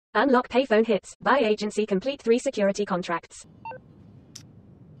Unlock payphone hits. Buy agency complete 3 security contracts.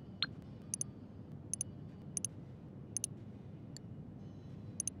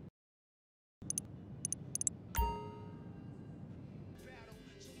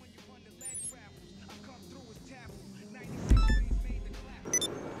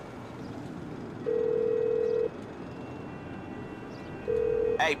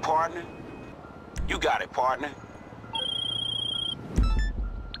 Hey, partner. You got it, partner.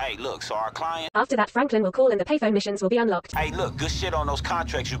 Hey, look, so our client... After that, Franklin will call and the payphone missions will be unlocked. Hey, look, good shit on those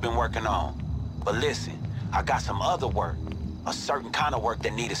contracts you've been working on. But listen, I got some other work. A certain kind of work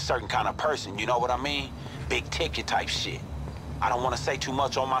that need a certain kind of person, you know what I mean? Big ticket type shit. I don't want to say too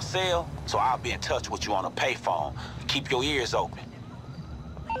much on my cell, so I'll be in touch with you on a payphone. Keep your ears open.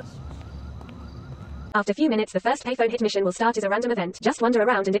 After a few minutes, the first payphone hit mission will start as a random event. Just wander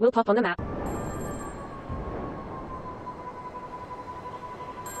around and it will pop on the map.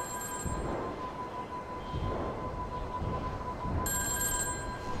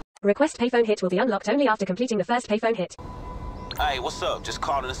 Request payphone hit will be unlocked only after completing the first payphone hit. Hey, what's up? Just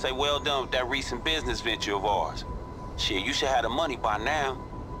calling to say well done with that recent business venture of ours. Shit, you should have the money by now.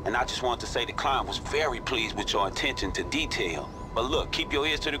 And I just wanted to say the client was very pleased with your attention to detail. But look, keep your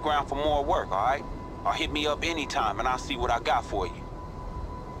ears to the ground for more work, all right? Or hit me up anytime and I'll see what I got for you.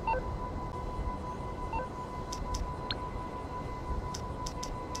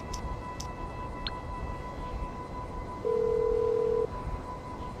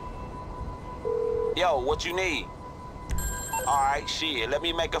 Yo, what you need? All right, shit, let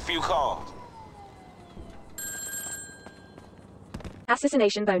me make a few calls.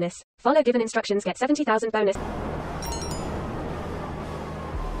 Assassination bonus. Follow given instructions, get 70,000 bonus.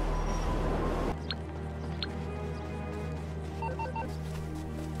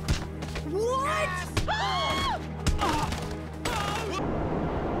 What?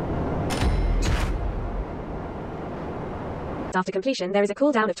 After completion, there is a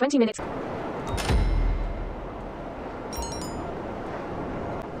cooldown of 20 minutes.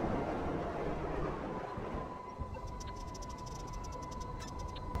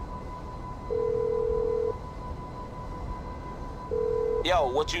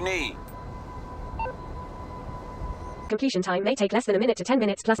 Yo, what you need? Completion time may take less than a minute to 10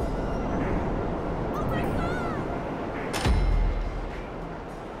 minutes plus.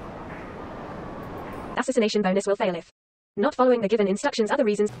 Assassination bonus will fail if not following the given instructions. Other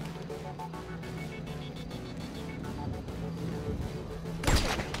reasons.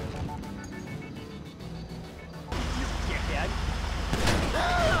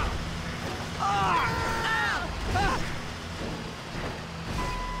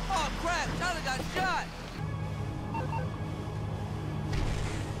 Oh crap, Tyler got shot!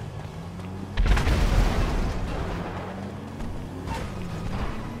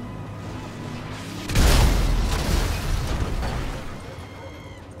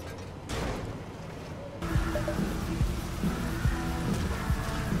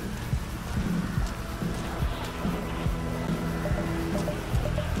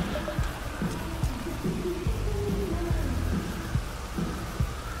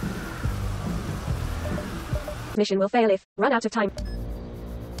 Mission will fail if run out of time.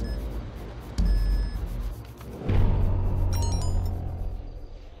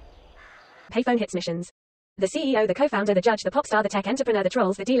 Payphone hits missions. The CEO, the co-founder, the judge, the pop star, the tech entrepreneur, the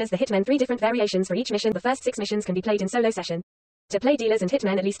trolls, the dealers, the hitmen. 3 different variations for each mission. The first 6 missions can be played in solo session. To play dealers and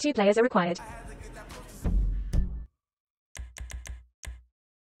hitmen, at least 2 players are required.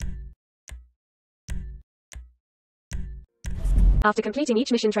 After completing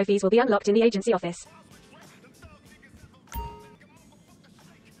each mission, trophies will be unlocked in the agency office.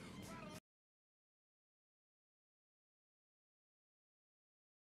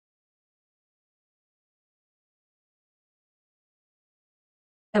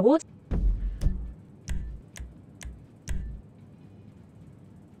 Awards.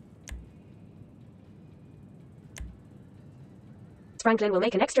 Franklin will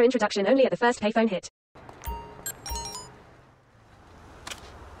make an extra introduction only at the first payphone hit.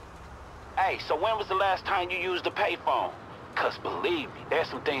 Hey, so when was the last time you used a payphone? Cause believe me, there's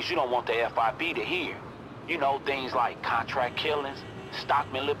some things you don't want the FIB to hear. You know, things like contract killings,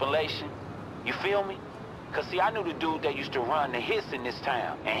 stock manipulation. You feel me? Cause see, I knew the dude that used to run the hits in this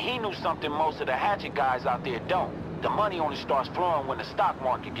town, and he knew something most of the hatchet guys out there don't. The money only starts flowing when the stock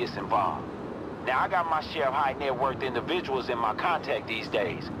market gets involved. Now, I got my share of high net worth individuals in my contact these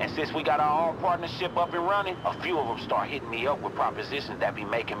days, and since we got our own partnership up and running, a few of them start hitting me up with propositions that be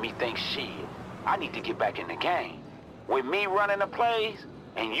making me think, shit, I need to get back in the game. With me running the plays,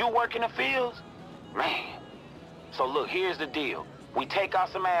 and you working the fields, man. So look, here's the deal. We take out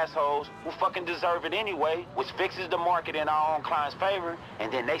some assholes who fucking deserve it anyway, which fixes the market in our own client's favor,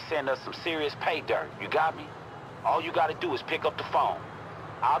 and then they send us some serious pay dirt. You got me? All you gotta do is pick up the phone.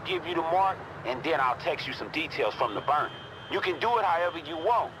 I'll give you the mark, and then I'll text you some details from the burner. You can do it however you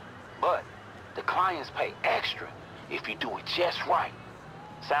want, but the clients pay extra if you do it just right.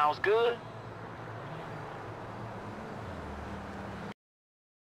 Sounds good?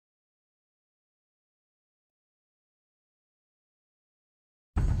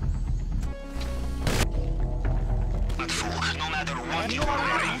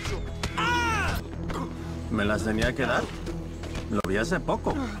 ¿Me las tenía que dar? Lo vi hace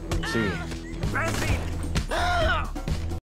poco. Sí.